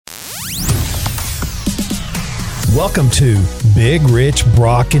Welcome to Big Rich,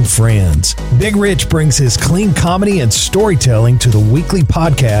 Brock, and Friends. Big Rich brings his clean comedy and storytelling to the weekly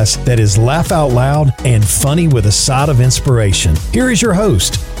podcast that is laugh out loud and funny with a side of inspiration. Here is your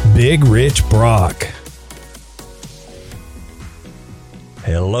host, Big Rich Brock.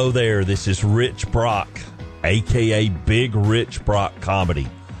 Hello there, this is Rich Brock, aka Big Rich Brock Comedy.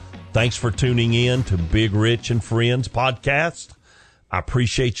 Thanks for tuning in to Big Rich and Friends podcast. I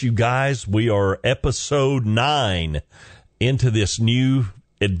appreciate you guys. We are episode 9 into this new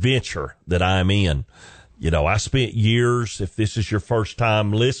adventure that I'm in. You know, I spent years, if this is your first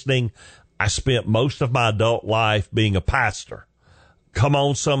time listening, I spent most of my adult life being a pastor. Come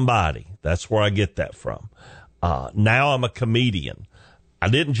on, somebody. That's where I get that from. Now I'm a comedian. I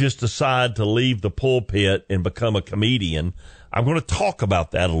didn't just decide to leave the pulpit and become a comedian. I'm going to talk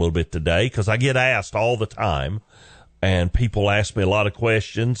about that a little bit today because I get asked all the time. And people ask me a lot of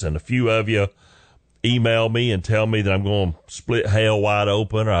questions, and a few of you email me and tell me that I'm going to split hell wide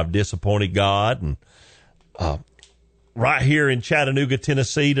open or I've disappointed God. And right here in Chattanooga,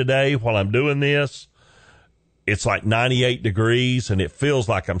 Tennessee today, while I'm doing this, it's like 98 degrees, and it feels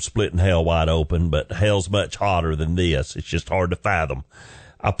like I'm splitting hell wide open, but hell's much hotter than this. It's just hard to fathom.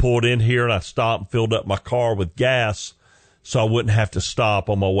 I pulled in here, and I stopped and filled up my car with gas so I wouldn't have to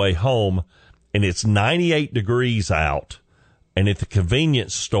stop on my way home. And it's 98 degrees out, and at the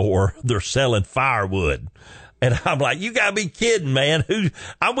convenience store, they're selling firewood. And I'm like, you gotta be kidding, man.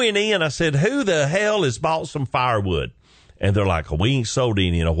 I went in, I said, who the hell has bought some firewood? And they're like, we ain't sold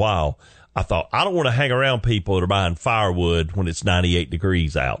any in a while. I thought, I don't want to hang around people that are buying firewood when it's 98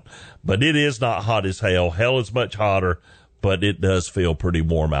 degrees out. But it is not hot as hell. Hell is much hotter, but it does feel pretty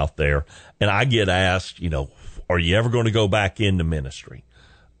warm out there. And I get asked, you know, are you ever going to go back into ministry?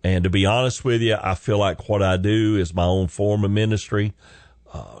 And to be honest with you, I feel like what I do is my own form of ministry.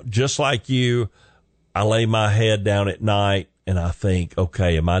 Just like you, I lay my head down at night and I think,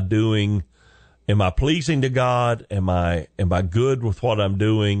 okay, am I pleasing to God? Am I good with what I'm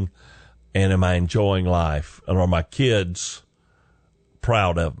doing? And am I enjoying life? And are my kids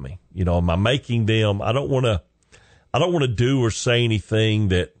proud of me? You know, am I making them? I don't want to do or say anything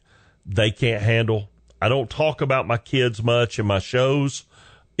that they can't handle. I don't talk about my kids much in my shows.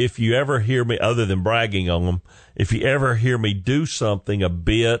 If you ever hear me, other than bragging on them, if you ever hear me do something, a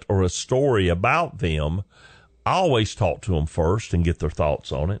bit or a story about them, I always talk to them first and get their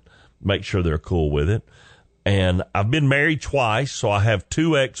thoughts on it, make sure they're cool with it. And I've been married twice, so I have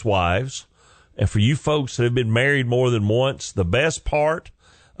 2 ex-wives. And for you folks that have been married more than once, the best part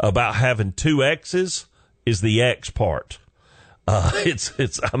about having 2 exes is the ex part.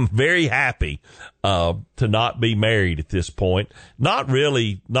 I'm very happy, to not be married at this point. Not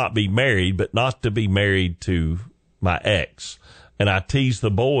really not be married, but not to be married to my ex. And I tease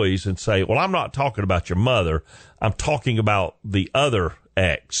the boys and say, well, I'm not talking about your mother. I'm talking about the other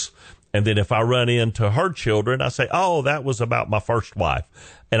ex. And then if I run into her children, I say, oh, that was about my first wife.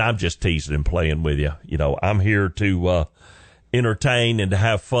 And I'm just teasing and playing with you. You know, I'm here to, entertain and to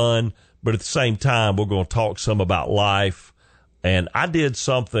have fun. But at the same time, we're going to talk some about life. And I did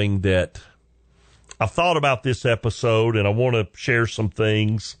something that I thought about this episode, and I want to share some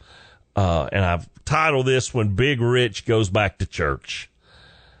things. And I've titled this one, Big Rich Goes Back to Church.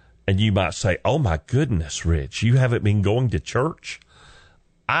 And you might say, oh my goodness, Rich, you haven't been going to church?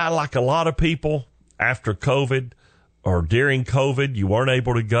 I, like a lot of people, after COVID or during COVID, you weren't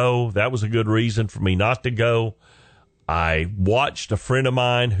able to go. That was a good reason for me not to go. I watched a friend of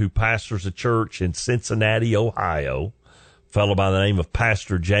mine who pastors a church in Cincinnati, Ohio, fellow by the name of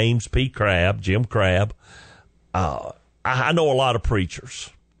Pastor James P. Crabb, Jim Crabb. I know a lot of preachers.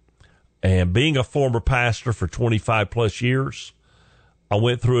 And being a former pastor for 25 plus years, I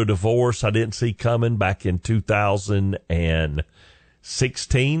went through a divorce I didn't see coming back in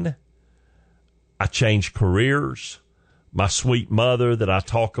 2016. I changed careers. My sweet mother that I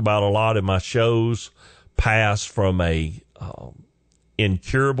talk about a lot in my shows passed from a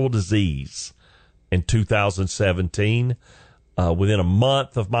incurable disease in 2017. Within a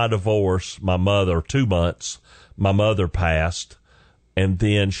month of my divorce, 2 months, my mother passed. And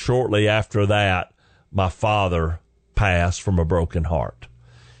then shortly after that, my father passed from a broken heart.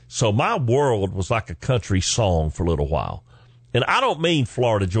 So my world was like a country song for a little while. And I don't mean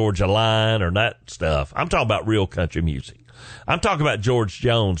Florida Georgia Line or that stuff. I'm talking about real country music. I'm talking about George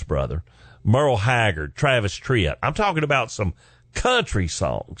Jones, brother, Merle Haggard, Travis Tritt. I'm talking about some country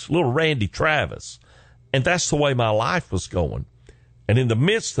songs, little Randy Travis. And that's the way my life was going. And in the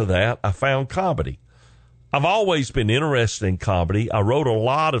midst of that, I found comedy. I've always been interested in comedy. I wrote a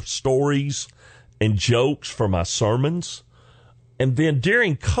lot of stories and jokes for my sermons. And then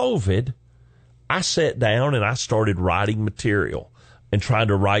during COVID, I sat down and I started writing material and trying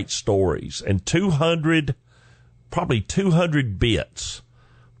to write stories. And probably 200 bits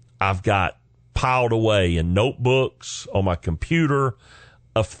I've got piled away in notebooks on my computer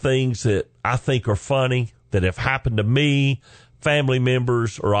of things that I think are funny, that have happened to me, family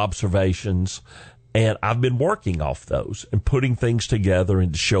members, or observations. And I've been working off those and putting things together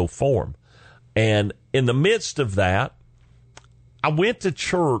into show form. And in the midst of that, I went to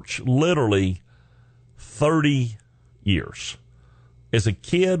church literally 30 years. As a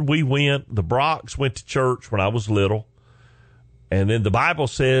kid, the Brocks went to church when I was little. And then the Bible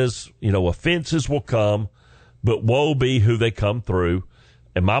says, offenses will come, but woe be who they come through.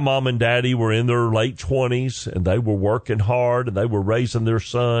 And my mom and daddy were in their late 20s, and they were working hard, and they were raising their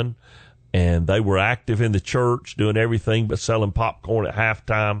son, and they were active in the church, doing everything but selling popcorn at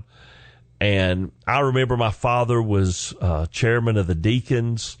halftime. And I remember my father was chairman of the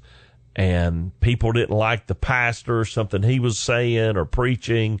deacons, and people didn't like the pastor or something he was saying or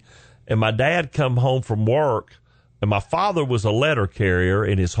preaching. And my dad come home from work, and my father was a letter carrier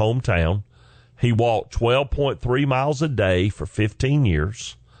in his hometown. He walked 12.3 miles a day for 15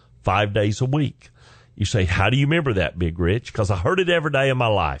 years, 5 days a week. You say, how do you remember that, Big Rich? Because I heard it every day of my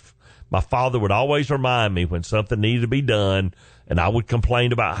life. My father would always remind me when something needed to be done, and I would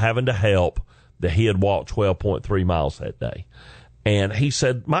complain about having to help, that he had walked 12.3 miles that day. And he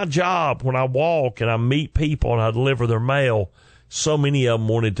said, my job when I walk and I meet people and I deliver their mail, so many of them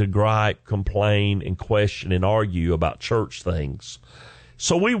wanted to gripe, complain, and question and argue about church things.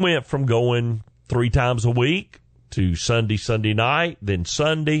 So we went from going 3 times a week to Sunday night, then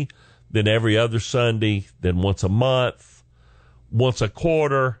Sunday, then every other Sunday, then once a month, once a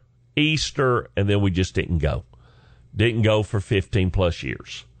quarter, Easter, and then we just didn't go. Didn't go for 15 plus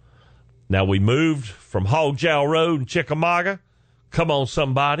years. Now we moved from Hog Jowl Road in Chickamauga. Come on,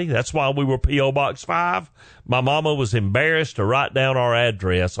 somebody. That's why we were P.O. Box 5. My mama was embarrassed to write down our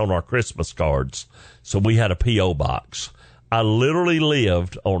address on our Christmas cards, so we had a P.O. box. I literally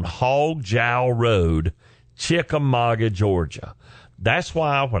lived on Hog Jowl Road, Chickamauga, Georgia. That's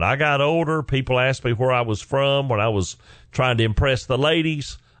why when I got older, people asked me where I was from. When I was trying to impress the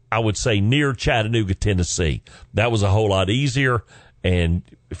ladies, I would say near Chattanooga, Tennessee. That was a whole lot easier. And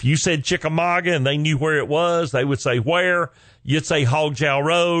if you said Chickamauga and they knew where it was, they would say where. You'd say Hog Jowl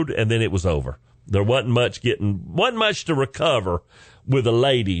Road, and then it was over. There wasn't much to recover with the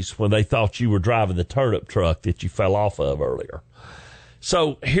ladies when they thought you were driving the turnip truck that you fell off of earlier.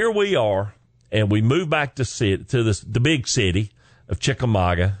 So here we are, and we moved back to the big city of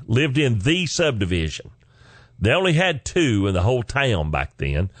Chickamauga, lived in the subdivision. They only had 2 in the whole town back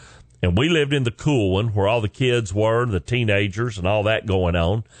then, and we lived in the cool one where all the kids were, the teenagers and all that going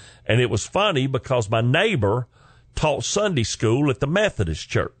on. And it was funny because my neighbor taught Sunday school at the Methodist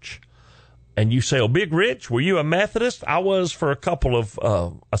church. And you say, oh, Big Rich, were you a Methodist? I was for a couple of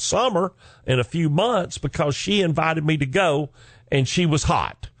a summer and a few months because she invited me to go, and she was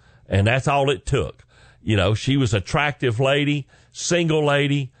hot. And that's all it took. She was an attractive lady, single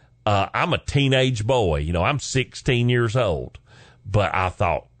lady. I'm a teenage boy. I'm 16 years old. But I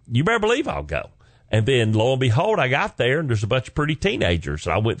thought, you better believe I'll go. And then, lo and behold, I got there, and there's a bunch of pretty teenagers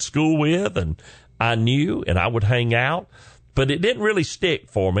that I went to school with, and I knew, and I would hang out. But it didn't really stick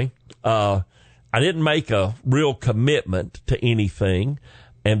for me. I didn't make a real commitment to anything.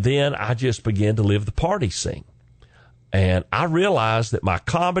 And then I just began to live the party scene. And I realized that my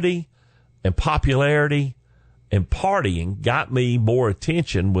comedy and popularity and partying got me more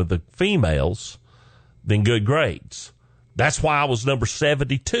attention with the females than good grades. That's why I was number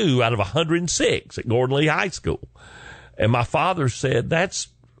 72 out of 106 at Gordon Lee High School. And my father said,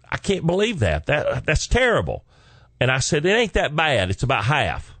 I can't believe that. That's terrible. And I said, it ain't that bad. It's about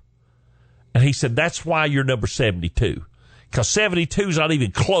half. And he said, that's why you're number 72. Because 72 is not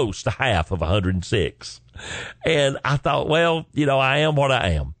even close to half of 106. And I thought, well, I am what I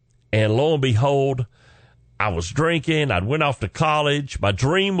am. And lo and behold, I was drinking. I went off to college. My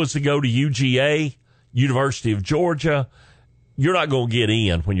dream was to go to UGA, University of Georgia. You're not going to get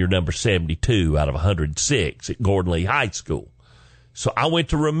in when you're number 72 out of 106 at Gordon Lee High School. So I went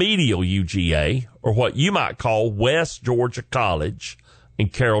to remedial UGA, or what you might call West Georgia College in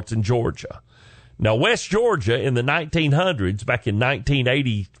Carrollton, Georgia. Now, West Georgia in the 1900s, back in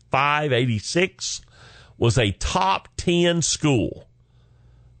 1985, 86, was a top 10 school,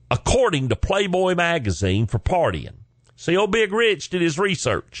 according to Playboy magazine, for partying. See, old Big Rich did his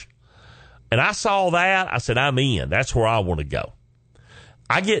research. And I saw that. I said, I'm in. That's where I want to go.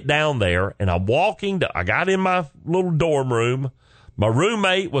 I get down there, and I'm I got in my little dorm room. My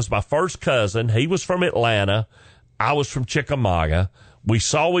roommate was my first cousin. He was from Atlanta. I was from Chickamauga. We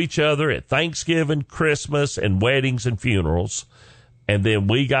saw each other at Thanksgiving, Christmas, and weddings and funerals. And then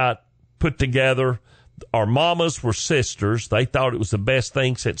we got put together. Our mamas were sisters. They thought it was the best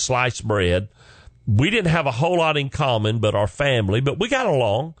thing since sliced bread. We didn't have a whole lot in common, but our family, but we got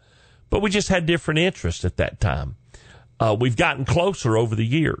along. But we just had different interests at that time. We've gotten closer over the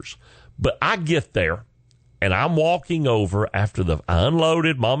years. But I get there, and I'm walking over after I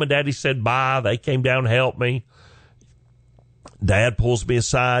unloaded. Mom and Daddy said bye. They came down and helped me. Dad pulls me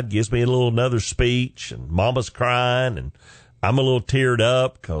aside, gives me another speech, and Mama's crying, and I'm a little teared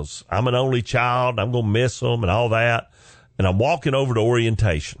up because I'm an only child. I'm going to miss them and all that. And I'm walking over to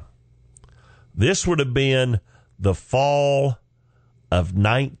orientation. This would have been the fall of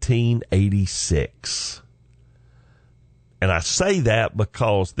 1986. And I say that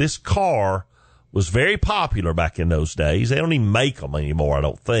because this car was very popular back in those days. They don't even make them anymore, I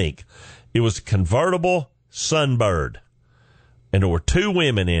don't think. It was a convertible Sunbird. And there were two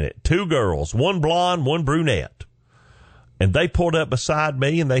women in it, two girls, one blonde, one brunette. And they pulled up beside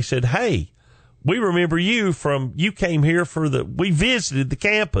me and they said, hey, we remember you came here we visited the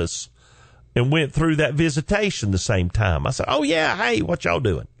campus and went through that visitation the same time. I said, oh yeah, hey, what y'all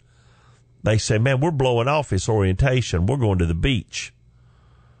doing? They said, man, we're blowing off this orientation. We're going to the beach.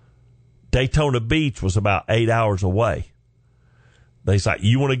 Daytona Beach was about 8 hours away. They said,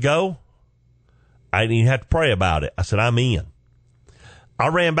 you want to go? I didn't even have to pray about it. I said, I'm in. I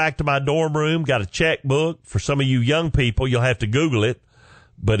ran back to my dorm room, got a checkbook. For some of you young people, you'll have to Google it.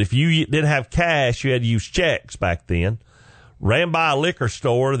 But if you didn't have cash, you had to use checks back then. Ran by a liquor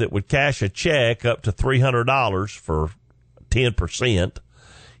store that would cash a check up to $300 for 10%.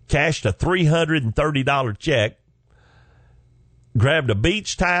 Cashed a $330 check. Grabbed a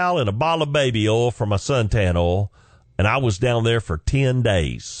beach towel and a bottle of baby oil for my suntan oil. And I was down there for 10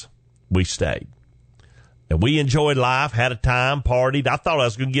 days. We stayed. And we enjoyed life, had a time, partied. I thought I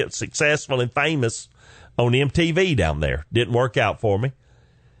was going to get successful and famous on MTV down there. Didn't work out for me.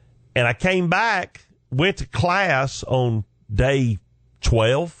 And I came back, went to class on day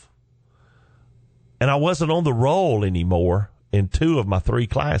 12, and I wasn't on the roll anymore in 2 of my 3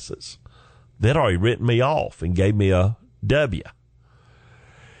 classes. They'd already written me off and gave me a W.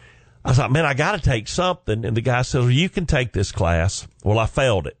 I thought, man, I got to take something. And the guy says, well, you can take this class. Well, I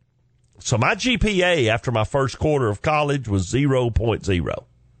failed it. So my GPA after my first quarter of college was 0.0.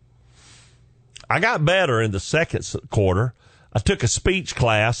 I got better in the second quarter. I took a speech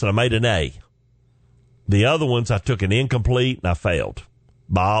class and I made an A. The other ones I took an incomplete and I failed.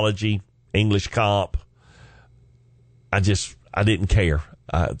 Biology, English comp. I didn't care.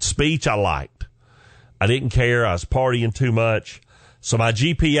 Speech I liked. I didn't care. I was partying too much. So my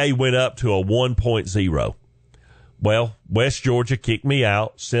GPA went up to a 1.0. Well, West Georgia kicked me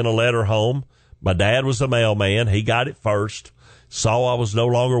out, sent a letter home. My dad was the mailman. He got it first, saw I was no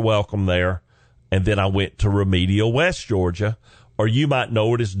longer welcome there. And then I went to Remedial West Georgia, or you might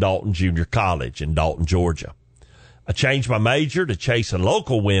know it as Dalton Junior College in Dalton, Georgia. I changed my major to chasing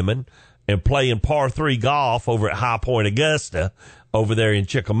local women and playing par 3 golf over at High Point Augusta over there in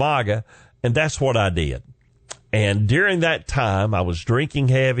Chickamauga. And that's what I did. And during that time, I was drinking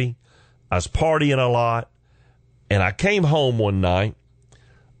heavy. I was partying a lot. And I came home one night,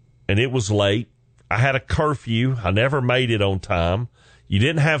 and it was late. I had a curfew. I never made it on time. You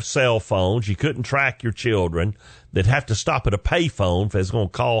didn't have cell phones. You couldn't track your children. They'd have to stop at a payphone if they was going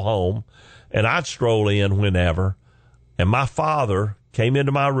to call home. And I'd stroll in whenever. And my father came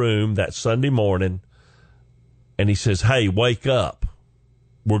into my room that Sunday morning, and he says, hey, wake up.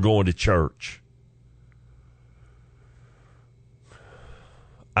 We're going to church.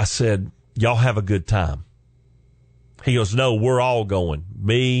 I said, y'all have a good time. He goes, no, we're all going.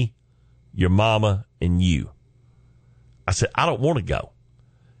 Me, your mama, and you. I said, I don't want to go.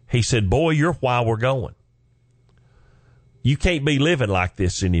 He said, boy, you're why we're going. You can't be living like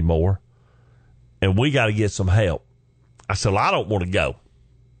this anymore, and we got to get some help. I said, well, I don't want to go.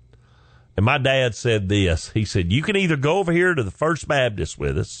 And my dad said this. He said, you can either go over here to the First Baptist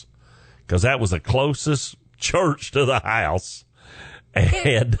with us, because that was the closest church to the house,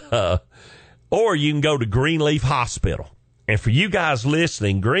 and or you can go to Greenleaf Hospital. And for you guys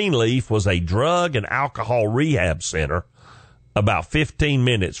listening, Greenleaf was a drug and alcohol rehab center about 15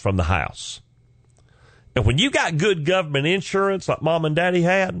 minutes from the house. And when you got good government insurance like Mom and Daddy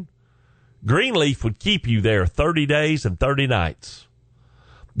had, Greenleaf would keep you there 30 days and 30 nights.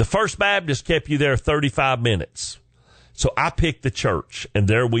 The First Baptist kept you there 35 minutes. So I picked the church, and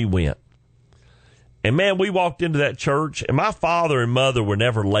there we went. And, man, we walked into that church, and my father and mother were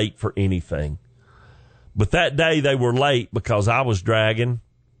never late for anything. But that day they were late because I was dragging.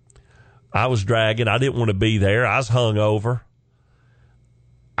 I didn't want to be there. I was hungover.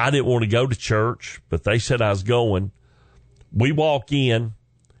 I didn't want to go to church, but they said I was going. We walk in,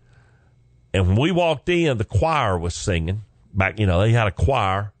 and when we walked in, the choir was singing. Back, they had a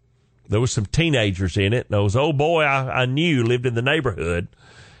choir. There was some teenagers in it, and there was an old boy I knew lived in the neighborhood.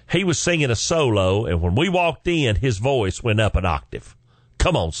 He was singing a solo, and when we walked in, his voice went up an octave.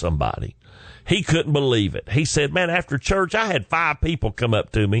 Come on, somebody. He couldn't believe it. He said, man, after church, I had 5 people come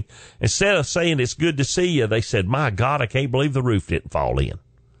up to me. Instead of saying it's good to see you, they said, my God, I can't believe the roof didn't fall in.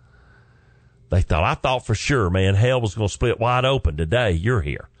 I thought for sure, man, hell was going to split wide open today. You're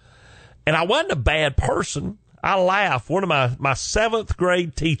here. And I wasn't a bad person. I laugh. One of my 7th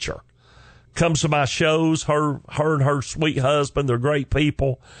grade teacher comes to my shows. Her and her sweet husband, they're great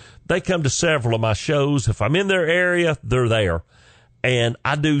people. They come to several of my shows. If I'm in their area, they're there. And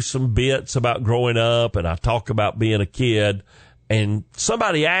I do some bits about growing up, and I talk about being a kid. And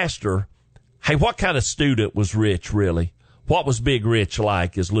somebody asked her, hey, what kind of student was Rich, really? What was Big Rich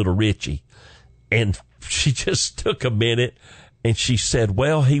like as little Richie? And she just took a minute, and she said,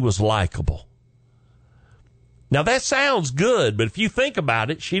 well, he was likable. Now, that sounds good, but if you think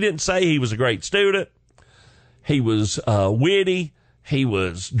about it, she didn't say he was a great student. He was witty. He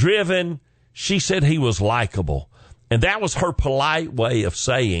was driven. She said he was likable. And that was her polite way of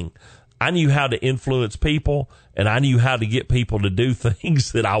saying, I knew how to influence people, and I knew how to get people to do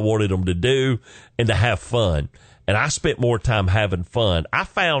things that I wanted them to do and to have fun. And I spent more time having fun. I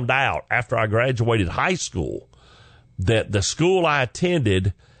found out after I graduated high school that the school I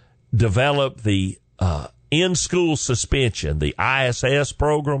attended developed the in-school suspension, the ISS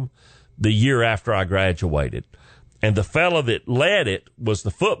program, the year after I graduated. And the fellow that led it was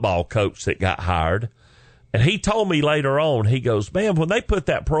the football coach that got hired. And he told me later on, he goes, man, when they put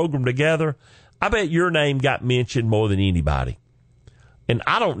that program together, I bet your name got mentioned more than anybody. And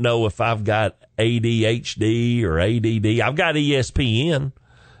I don't know if I've got ADHD or ADD. I've got ESPN.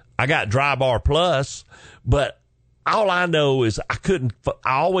 I got Dry Bar Plus. But all I know is I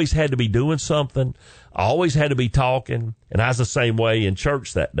always had to be doing something. I always had to be talking. And I was the same way in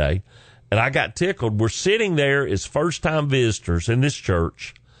church that day. And I got tickled. We're sitting there as first-time visitors in this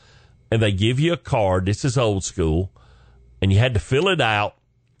church. And they give you a card. This is old school. And you had to fill it out.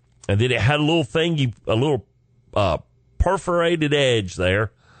 And then it had a little thing, a little perforated edge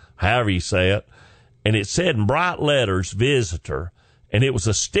there, however you say it. And it said in bright letters, visitor. And it was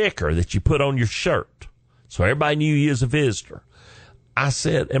a sticker that you put on your shirt. So everybody knew you was a visitor. I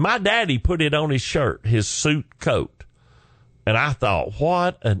said, and my daddy put it on his shirt, his suit coat. And I thought,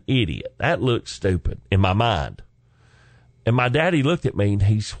 what an idiot. That looks stupid in my mind. And my daddy looked at me and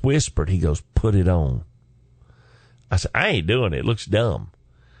he whispered, he goes, put it on. I said, I ain't doing it. It looks dumb.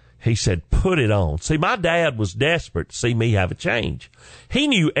 He said, put it on. See, my dad was desperate to see me have a change. He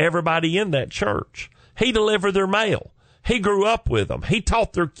knew everybody in that church. He delivered their mail. He grew up with them. He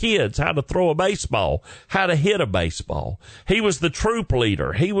taught their kids how to throw a baseball, how to hit a baseball. He was the troop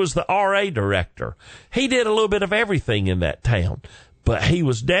leader. He was the RA director. He did a little bit of everything in that town. But he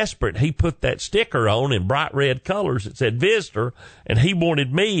was desperate. He put that sticker on in bright red colors that said visitor, and he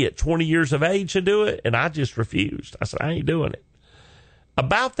wanted me at 20 years of age to do it, and I just refused. I said, I ain't doing it.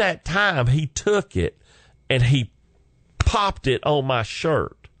 About that time, he took it and he popped it on my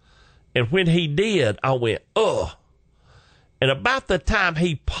shirt. And when he did, I went, ugh. And about the time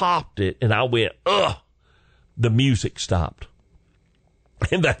he popped it and I went, ugh, the music stopped.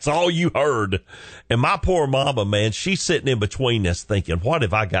 And that's all you heard. And my poor mama, man, she's sitting in between us thinking, what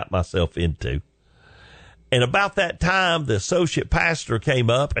have I got myself into? And about that time, the associate pastor came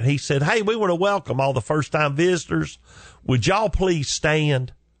up and he said, hey, we want to welcome all the first-time visitors. Would y'all please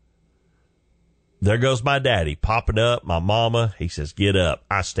stand? There goes my daddy popping up, my mama. He says, get up.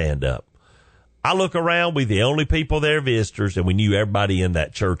 I stand up. I look around. We the only people there visitors, and we knew everybody in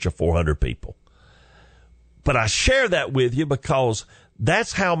that church of 400 people. But I share that with you because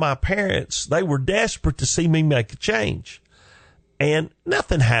that's how my parents, they were desperate to see me make a change. And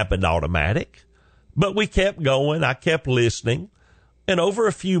nothing happened automatic, but we kept going. I kept listening. And over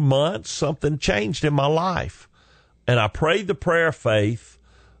a few months, something changed in my life. And I prayed the prayer of faith,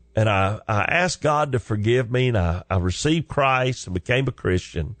 and I asked God to forgive me, and I received Christ and became a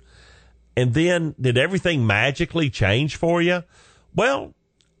Christian. And then, did everything magically change for you? Well,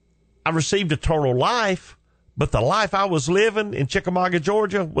 I received eternal life, but the life I was living in Chickamauga,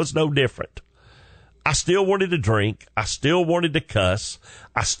 Georgia was no different. I still wanted to drink. I still wanted to cuss.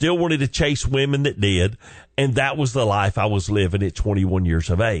 I still wanted to chase women that did. And that was the life I was living at 21 years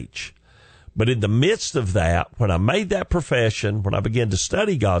of age. But in the midst of that, when I made that profession, when I began to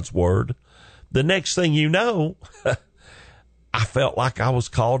study God's Word, the next thing you know, I felt like I was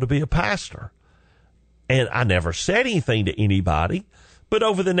called to be a pastor. And I never said anything to anybody, But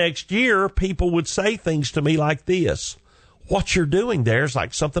over the next year, people would say things to me like this. What you're doing there is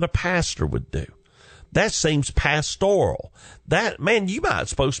like something a pastor would do. That seems pastoral. You might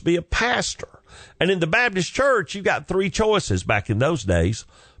supposed to be a pastor. And in the Baptist church, you got three choices back in those days: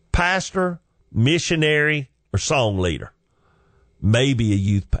 pastor, missionary, or song leader. Maybe a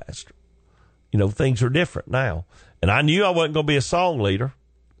youth pastor. Things are different now. And I knew I wasn't going to be a song leader.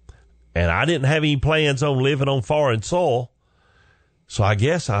 And I didn't have any plans on living on foreign soil. So I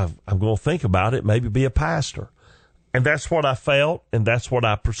guess I'm going to think about it, maybe be a pastor. And that's what I felt, and that's what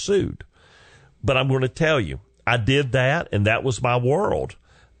I pursued. But I'm going to tell you, I did that, and that was my world.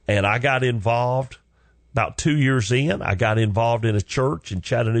 And I got involved about 2 years in. I got involved in a church in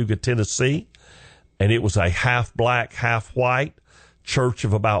Chattanooga, Tennessee, and it was a half black, half white church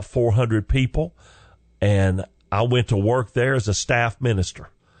of about 400 people. And I went to work there as a staff minister.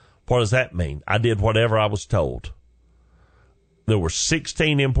 What does that mean? I did whatever I was told. There were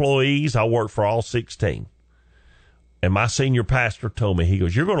 16 employees. I worked for all 16. And my senior pastor told me, he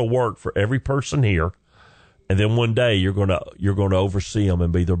goes, you're going to work for every person here, and then one day you're going to oversee them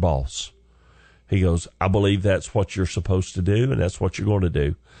and be their boss. He goes, I believe that's what you're supposed to do, and that's what you're going to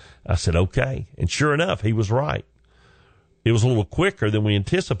do. I said, okay. And sure enough, he was right. It was a little quicker than we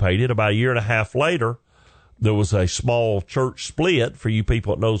anticipated. About a year and a half later, there was a small church split, for you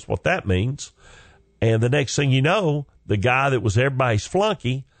people that knows what that means. And the next thing you know, the guy that was everybody's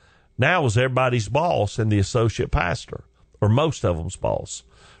flunky now was everybody's boss and the associate pastor, or most of them's boss,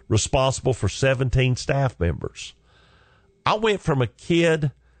 responsible for 17 staff members. I went from a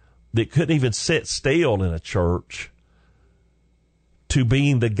kid that couldn't even sit still in a church to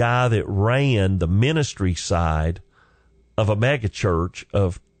being the guy that ran the ministry side of a mega church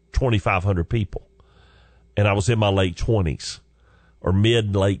of 2,500 people. And I was in my late 20s or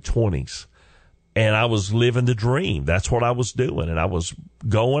mid-late 20s. And I was living the dream. That's what I was doing. And I was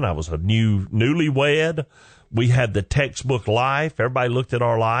going. I was a newlywed. We had the textbook life. Everybody looked at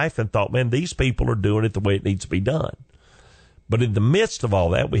our life and thought, man, these people are doing it the way it needs to be done. But in the midst of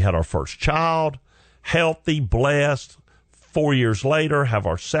all that, we had our first child, healthy, blessed. 4 years later, have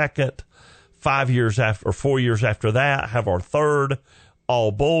our second. 4 years after that, have our third.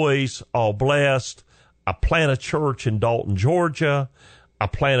 All boys, all blessed. I plant a church in Dalton, Georgia. I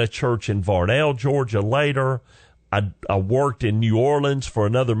planted a church in Varnell, Georgia later. I worked in New Orleans for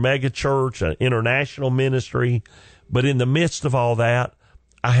another mega church, an international ministry. But in the midst of all that,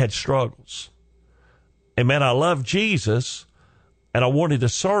 I had struggles. And man, I loved Jesus, and I wanted to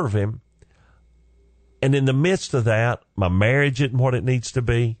serve him. And in the midst of that, my marriage isn't what it needs to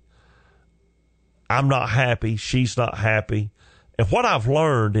be. I'm not happy. She's not happy. And what I've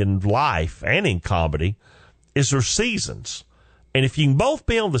learned in life and in comedy is there's seasons. And if you can both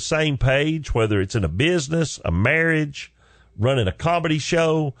be on the same page, whether it's in a business, a marriage, running a comedy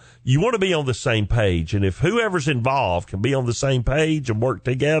show, you want to be on the same page. And if whoever's involved can be on the same page and work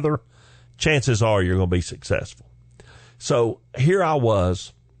together, chances are you're going to be successful. So here I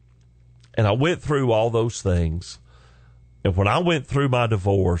was, and I went through all those things. And when I went through my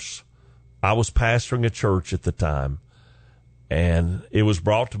divorce, I was pastoring a church at the time. And it was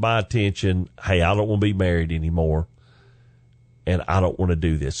brought to my attention, hey, I don't want to be married anymore. And I don't want to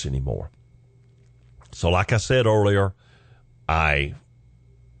do this anymore. So like I said earlier, I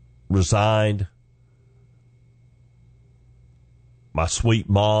resigned. My sweet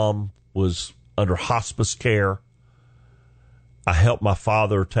mom was under hospice care. I helped my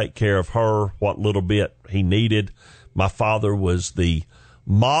father take care of her, what little bit he needed. My father was the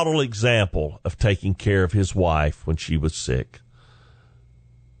model example of taking care of his wife when she was sick.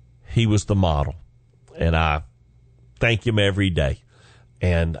 He was the model. And I thank him every day.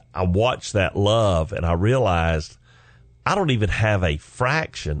 And I watched that love, and I realized I don't even have a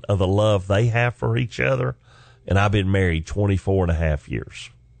fraction of the love they have for each other. And I've been married 24 and a half years.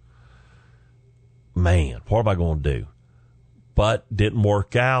 Man, what am I going to do? But didn't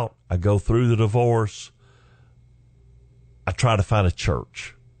work out. I go through the divorce. I try to find a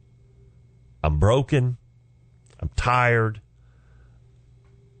church. I'm broken. I'm tired.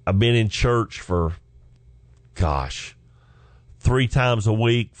 I've been in church for 3 times a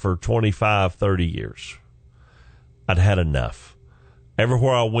week for 25, 30 years. I'd had enough.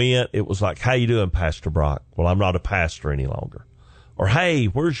 Everywhere I went, it was like, how you doing, Pastor Brock? Well, I'm not a pastor any longer. Or, hey,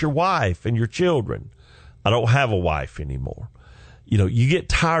 where's your wife and your children? I don't have a wife anymore. You get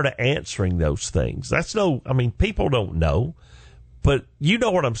tired of answering those things. People don't know, but you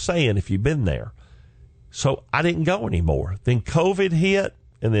know what I'm saying if you've been there. So I didn't go anymore. Then COVID hit,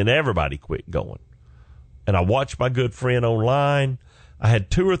 and then everybody quit going. And I watched my good friend online. I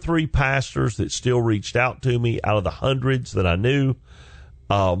had 2 or 3 pastors that still reached out to me out of the hundreds that I knew.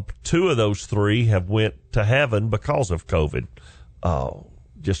 Two of those three have went to heaven because of COVID.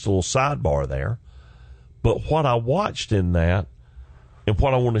 Just a little sidebar there. But what I watched in that, and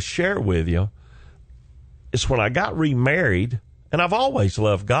what I want to share with you, is when I got remarried, and I've always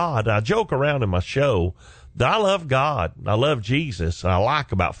loved God. I joke around in my show that I love God, and I love Jesus, and I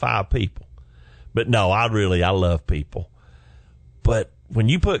like about 5 people. But no, I love people. But when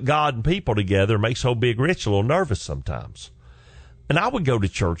you put God and people together, it makes old Big Rich a little nervous sometimes. And I would go to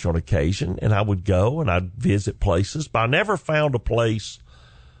church on occasion, and I would go and I'd visit places, but I never found a place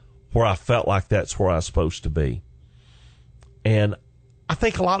where I felt like that's where I was supposed to be. And I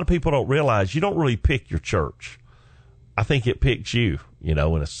think a lot of people don't realize you don't really pick your church. I think it picks you, in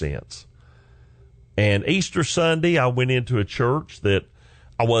a sense. And Easter Sunday, I went into a church that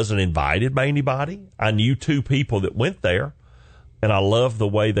I wasn't invited by anybody. I knew 2 people that went there, and I loved the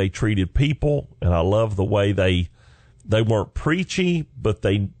way they treated people, and I loved the way they weren't preachy, but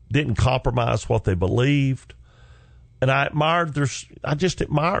they didn't compromise what they believed. And I just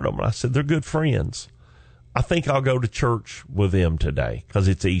admired them. And I said, they're good friends. I think I'll go to church with them today because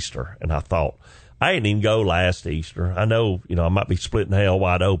it's Easter. And I thought, I didn't even go last Easter. I know, I might be splitting hell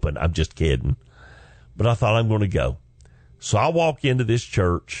wide open. I'm just kidding. But I thought I'm going to go. So I walk into this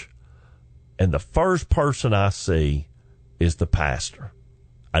church, and the first person I see is the pastor.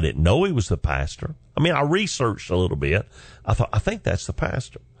 I didn't know he was the pastor. I researched a little bit. I thought, I think that's the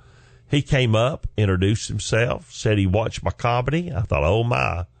pastor. He came up, introduced himself, said he watched my comedy. I thought, oh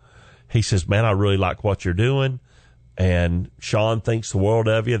my. He says, man, I really like what you're doing. And Sean thinks the world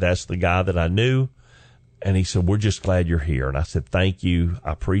of you. That's the guy that I knew. And he said, we're just glad you're here. And I said, thank you.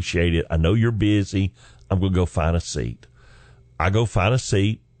 I appreciate it. I know you're busy. I'm going to go find a seat. I go find a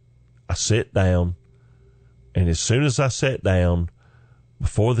seat. I sit down. And as soon as I sat down,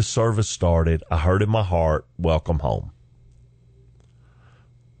 before the service started, I heard in my heart, welcome home.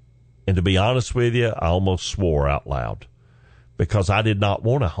 And to be honest with you, I almost swore out loud because I did not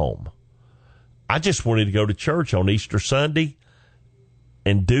want a home. I just wanted to go to church on Easter Sunday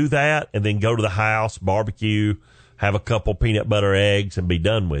and do that and then go to the house, barbecue, have a couple peanut butter eggs, and be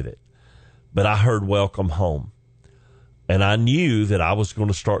done with it. But I heard welcome home. And I knew that I was going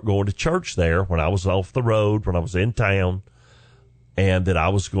to start going to church there when I was off the road, when I was in town, and that I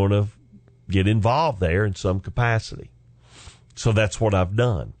was going to get involved there in some capacity. So that's what I've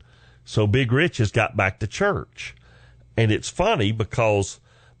done. So Big Rich has got back to church. And it's funny because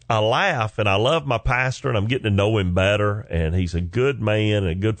I laugh and I love my pastor and I'm getting to know him better. And he's a good man and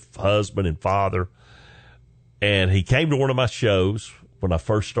a good husband and father. And he came to one of my shows when I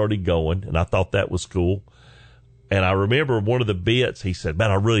first started going, and I thought that was cool. And I remember one of the bits, he said,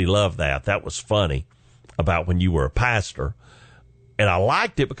 man, I really love that. That was funny about when you were a pastor. And I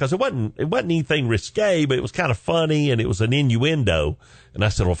liked it because it wasn't anything risque, but it was kind of funny and it was an innuendo. And I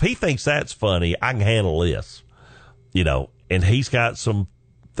said, well, if he thinks that's funny, I can handle this, and he's got some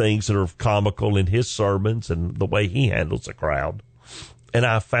things that are comical in his sermons and the way he handles the crowd. And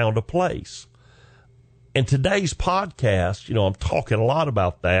I found a place. And today's podcast, I'm talking a lot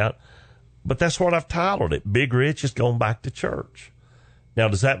about that, but that's what I've titled it. Big Rich is going back to church. Now,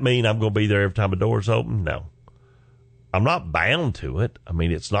 does that mean I'm going to be there every time the door's open? No. I'm not bound to it.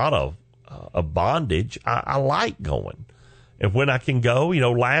 It's not a bondage. I like going. And when I can go,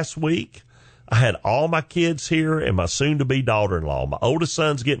 last week I had all my kids here and my soon-to-be daughter-in-law. My oldest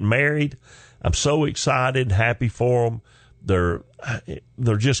son's getting married. I'm so excited and happy for them.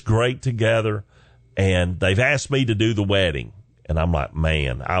 They're just great together. And they've asked me to do the wedding. And I'm like,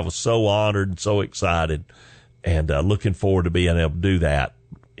 man, I was so honored and so excited and looking forward to being able to do that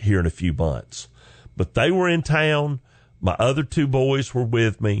here in a few months. But they were in town. My other 2 boys were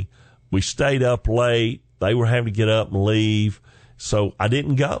with me. We stayed up late. They were having to get up and leave. So I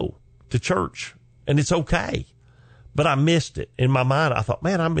didn't go to church. And it's okay. But I missed it. In my mind, I thought,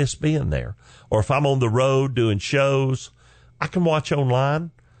 man, I miss being there. Or if I'm on the road doing shows, I can watch online.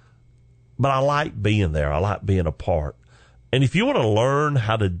 But I like being there. I like being a part. And if you want to learn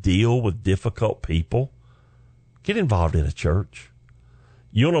how to deal with difficult people, get involved in a church.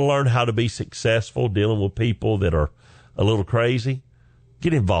 You want to learn how to be successful dealing with people that are a little crazy,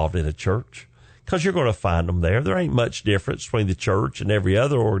 get involved in a church because you're going to find them there. There ain't much difference between the church and every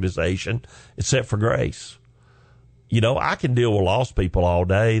other organization except for grace. I can deal with lost people all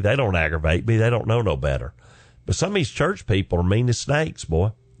day. They don't aggravate me. They don't know no better. But some of these church people are mean as snakes,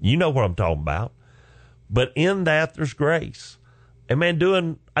 boy. You know what I'm talking about. But in that, there's grace. And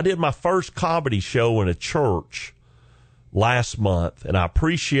man, I did my first comedy show in a church last month, and I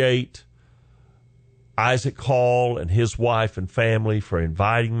appreciate Isaac Hall and his wife and family for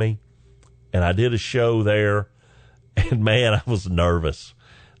inviting me. And I did a show there, and man, I was nervous.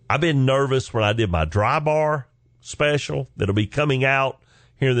 I've been nervous when I did my dry bar special that'll be coming out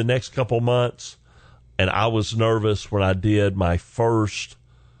here in the next couple months. And I was nervous when I did my first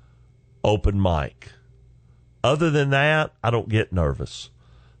open mic. Other than that, I don't get nervous.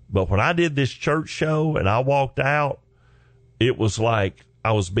 But when I did this church show and I walked out, it was like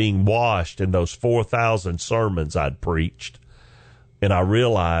I was being washed in those 4,000 sermons I'd preached. And I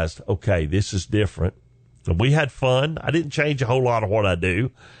realized, okay, this is different. And we had fun. I didn't change a whole lot of what I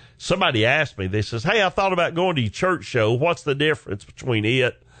do. Somebody asked me, they says, hey, I thought about going to your church show. What's the difference between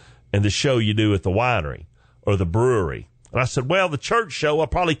it and the show you do at the winery or the brewery? And I said, well, the church show, I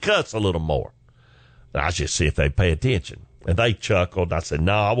probably cuss a little more. And I just see if they pay attention. And they chuckled. I said,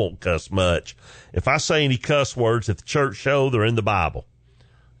 no, I won't cuss much. If I say any cuss words at the church show, they're in the Bible.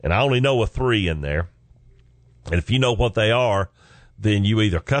 And I only know 3 in there. And if you know what they are, then you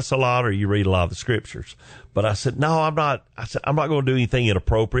either cuss a lot or you read a lot of the scriptures. But I said, no, I'm not. I said, I'm not going to do anything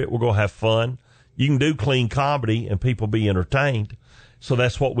inappropriate. We're going to have fun. You can do clean comedy and people be entertained. So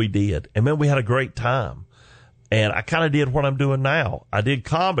that's what we did. And man, we had a great time. And I kind of did what I'm doing now. I did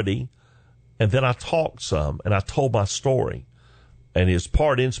comedy and then I talked some and I told my story. And it's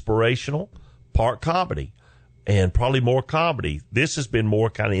part inspirational, part comedy, and probably more comedy. This has been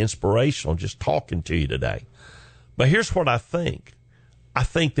more kind of inspirational, just talking to you today. But here's what I think. I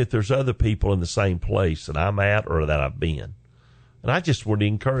think that there's other people in the same place that I'm at or that I've been. And I just want to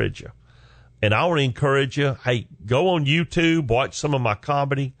encourage you. And I want to encourage you, hey, go on YouTube, watch some of my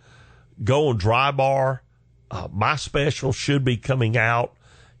comedy, go on Dry Bar. My special should be coming out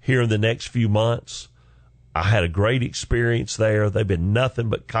here in the next few months. I had a great experience there. They've been nothing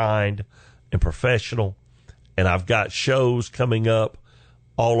but kind and professional. And I've got shows coming up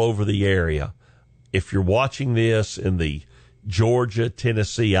all over the area. If you're watching this in the Georgia,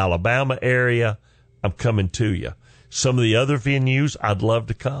 Tennessee, Alabama area, I'm coming to you. Some of the other venues, I'd love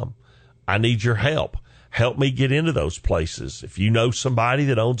to come. I need your help. Help me get into those places. If you know somebody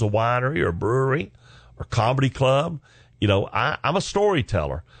that owns a winery or a brewery or comedy club, you know, I'm a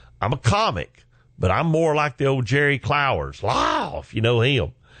storyteller. I'm a comic, but I'm more like the old Jerry Clowers. Wow, if you know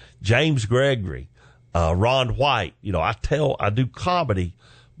him. James Gregory, Ron White. You know, I do comedy,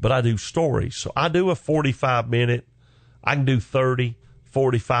 but I do stories. So I do a 45-minute, I can do 30,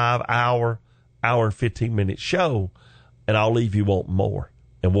 45, hour and 15-minute show, and I'll leave you wanting more,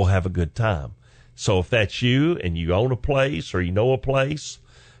 and we'll have a good time. So if that's you and you own a place or you know a place,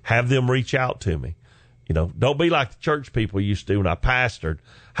 have them reach out to me. You know, don't be like the church people used to when I pastored.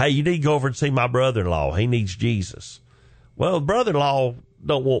 Hey, you need to go over and see my brother-in-law. He needs Jesus. Well, the brother-in-law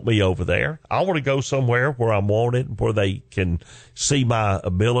don't want me over there. I want to go somewhere where I'm wanted, where they can see my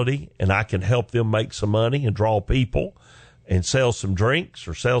ability and I can help them make some money and draw people and sell some drinks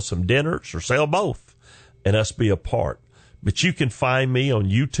or sell some dinners or sell both and us be a part. But you can find me on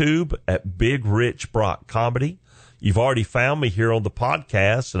YouTube at Big Rich Brock Comedy. You've already found me here on the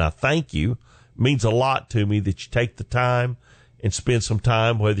podcast, and I thank you. It means a lot to me that you take the time and spend some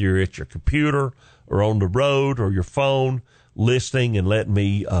time, whether you're at your computer or on the road or your phone, listening and letting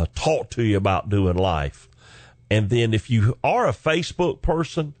me talk to you about doing life. And then if you are a Facebook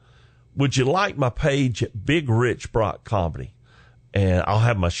person, would you like my page at Big Rich Brock Comedy? And I'll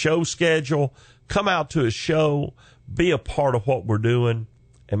have my show schedule. Come out to a show, be a part of what we're doing.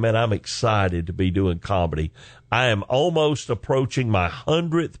 And man, I'm excited to be doing comedy. I am almost approaching my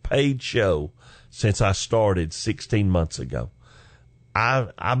 100th paid show since I started 16 months ago.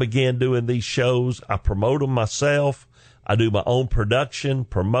 I began doing these shows. I promote them myself. I do my own production,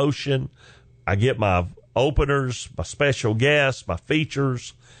 promotion. I get my openers, my special guests, my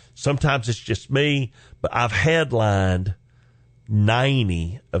features. Sometimes it's just me, but I've headlined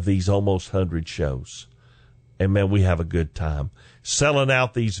 90 of these almost 100 shows. And man, we have a good time selling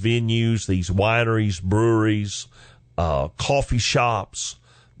out these venues, these wineries, breweries, coffee shops,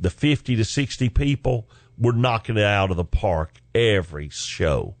 the 50 to 60 people. We're knocking it out of the park every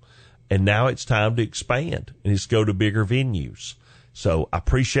show. And now it's time to expand and just go to bigger venues. So I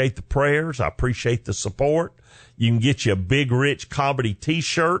appreciate the prayers. I appreciate the support. You can get you a Big Rich Comedy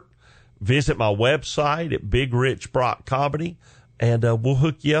t-shirt. Visit my website at Big Rich Brock Comedy, and we'll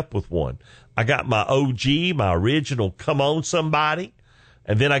hook you up with one. I got my OG, my original Come On Somebody,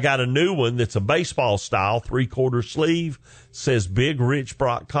 and then I got a new one that's a baseball style, 3/4 sleeve, says Big Rich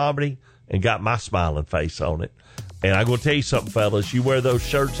Brock Comedy, and got my smiling face on it. And I'm going to tell you something, fellas. You wear those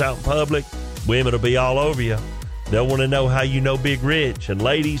shirts out in public, women will be all over you. They'll want to know how you know Big Rich. And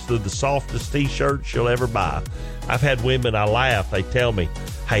ladies, they're the softest T-shirts you'll ever buy. I've had women, I laugh, they tell me,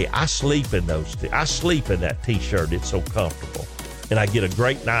 hey, I sleep in those. I sleep in that T-shirt. It's so comfortable. And I get a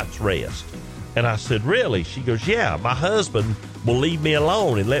great night's rest. And I said, really? She goes, yeah, my husband will leave me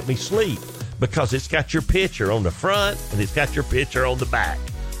alone and let me sleep because it's got your picture on the front and it's got your picture on the back.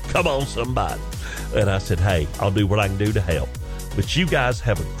 Come on, somebody. And I said, hey, I'll do what I can do to help. But you guys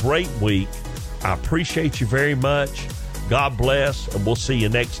have a great week. I appreciate you very much. God bless, and we'll see you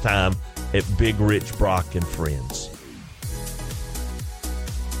next time at Big Rich Brock and Friends.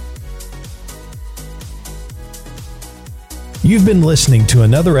 You've been listening to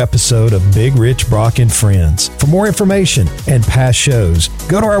another episode of Big Rich Brock and Friends. For more information and past shows,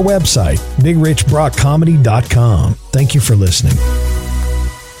 go to our website, bigrichbrockcomedy.com. Thank you for listening.